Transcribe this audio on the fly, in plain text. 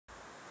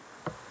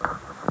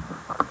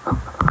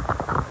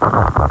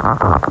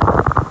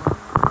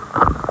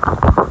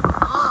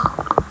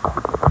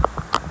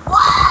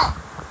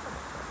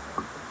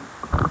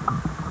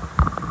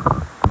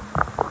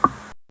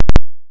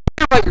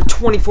About your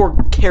 24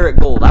 karat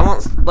gold. I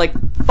want like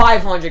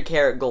 500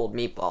 karat gold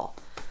meatball.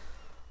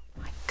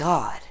 My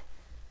God.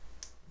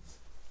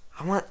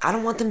 I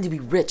don't want them to be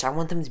rich. I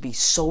want them to be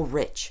so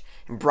rich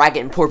and brag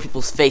it in poor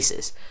people's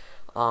faces.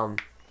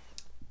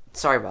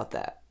 Sorry about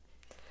that.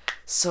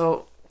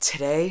 So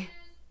today,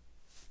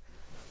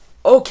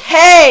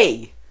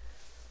 okay.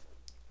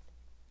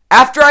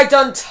 After I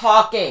done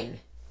talking,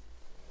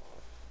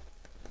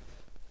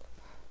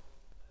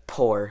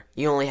 poor.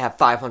 You only have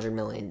 $500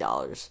 million.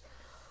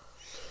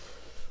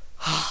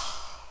 Ah.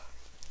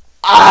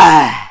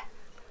 Ah.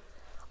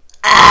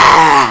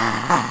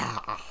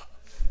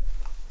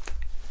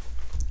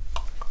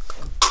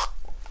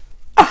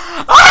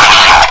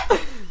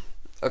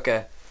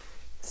 Okay.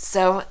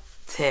 So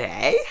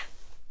today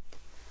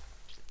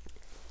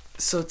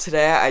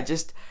I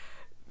just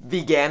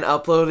began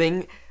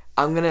uploading.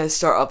 I'm gonna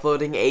start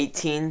uploading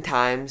 18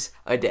 times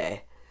a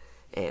day,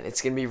 and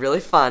it's gonna be really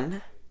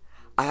fun.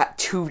 I got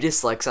 2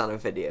 dislikes on a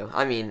video.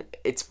 I mean,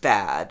 it's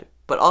bad,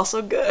 but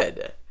also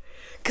good,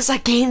 cause I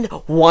gained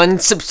 1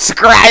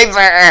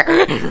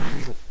 subscriber.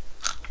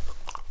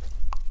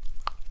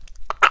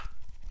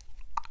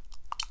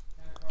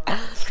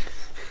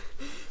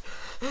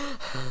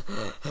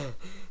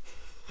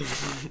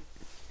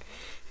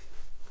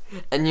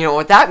 And you know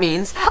what that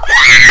means?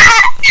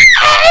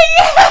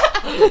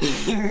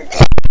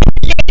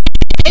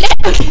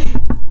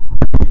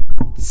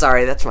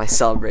 Sorry, that's my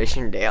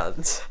celebration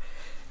dance.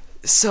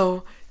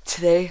 So,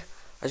 today,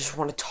 I just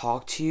want to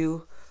talk to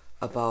you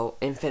about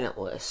Infinite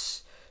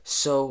Lists.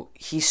 So,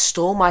 he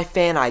stole my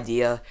fan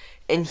idea,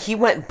 and he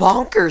went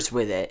bonkers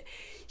with it.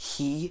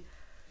 He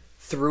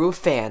threw a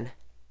fan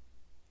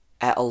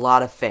at a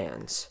lot of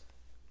fans.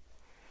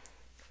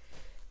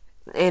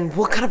 And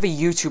what kind of a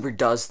YouTuber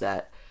does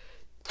that?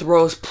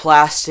 Throws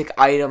plastic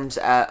items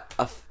at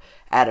a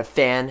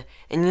fan,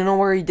 and you know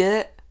where he did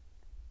it?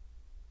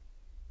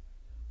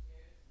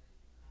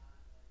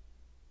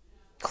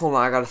 Hold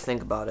on, I gotta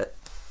think about it.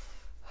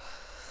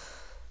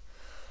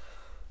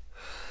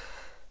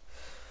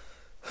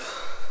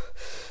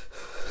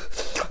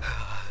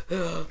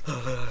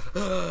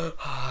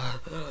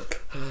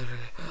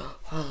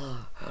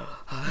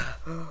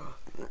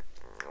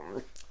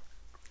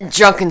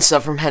 Junk and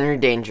Stuff from Henry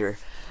Danger.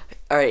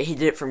 Alright, he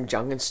did it from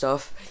Junk and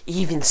Stuff. He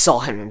even saw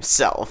him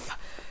himself.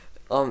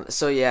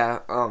 So yeah,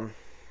 I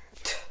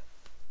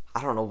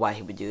don't know why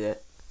he would do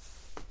that.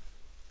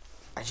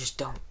 I just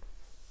don't.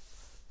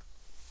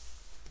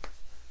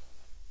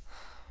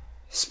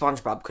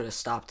 SpongeBob could have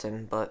stopped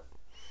him, but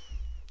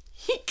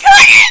he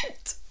couldn't!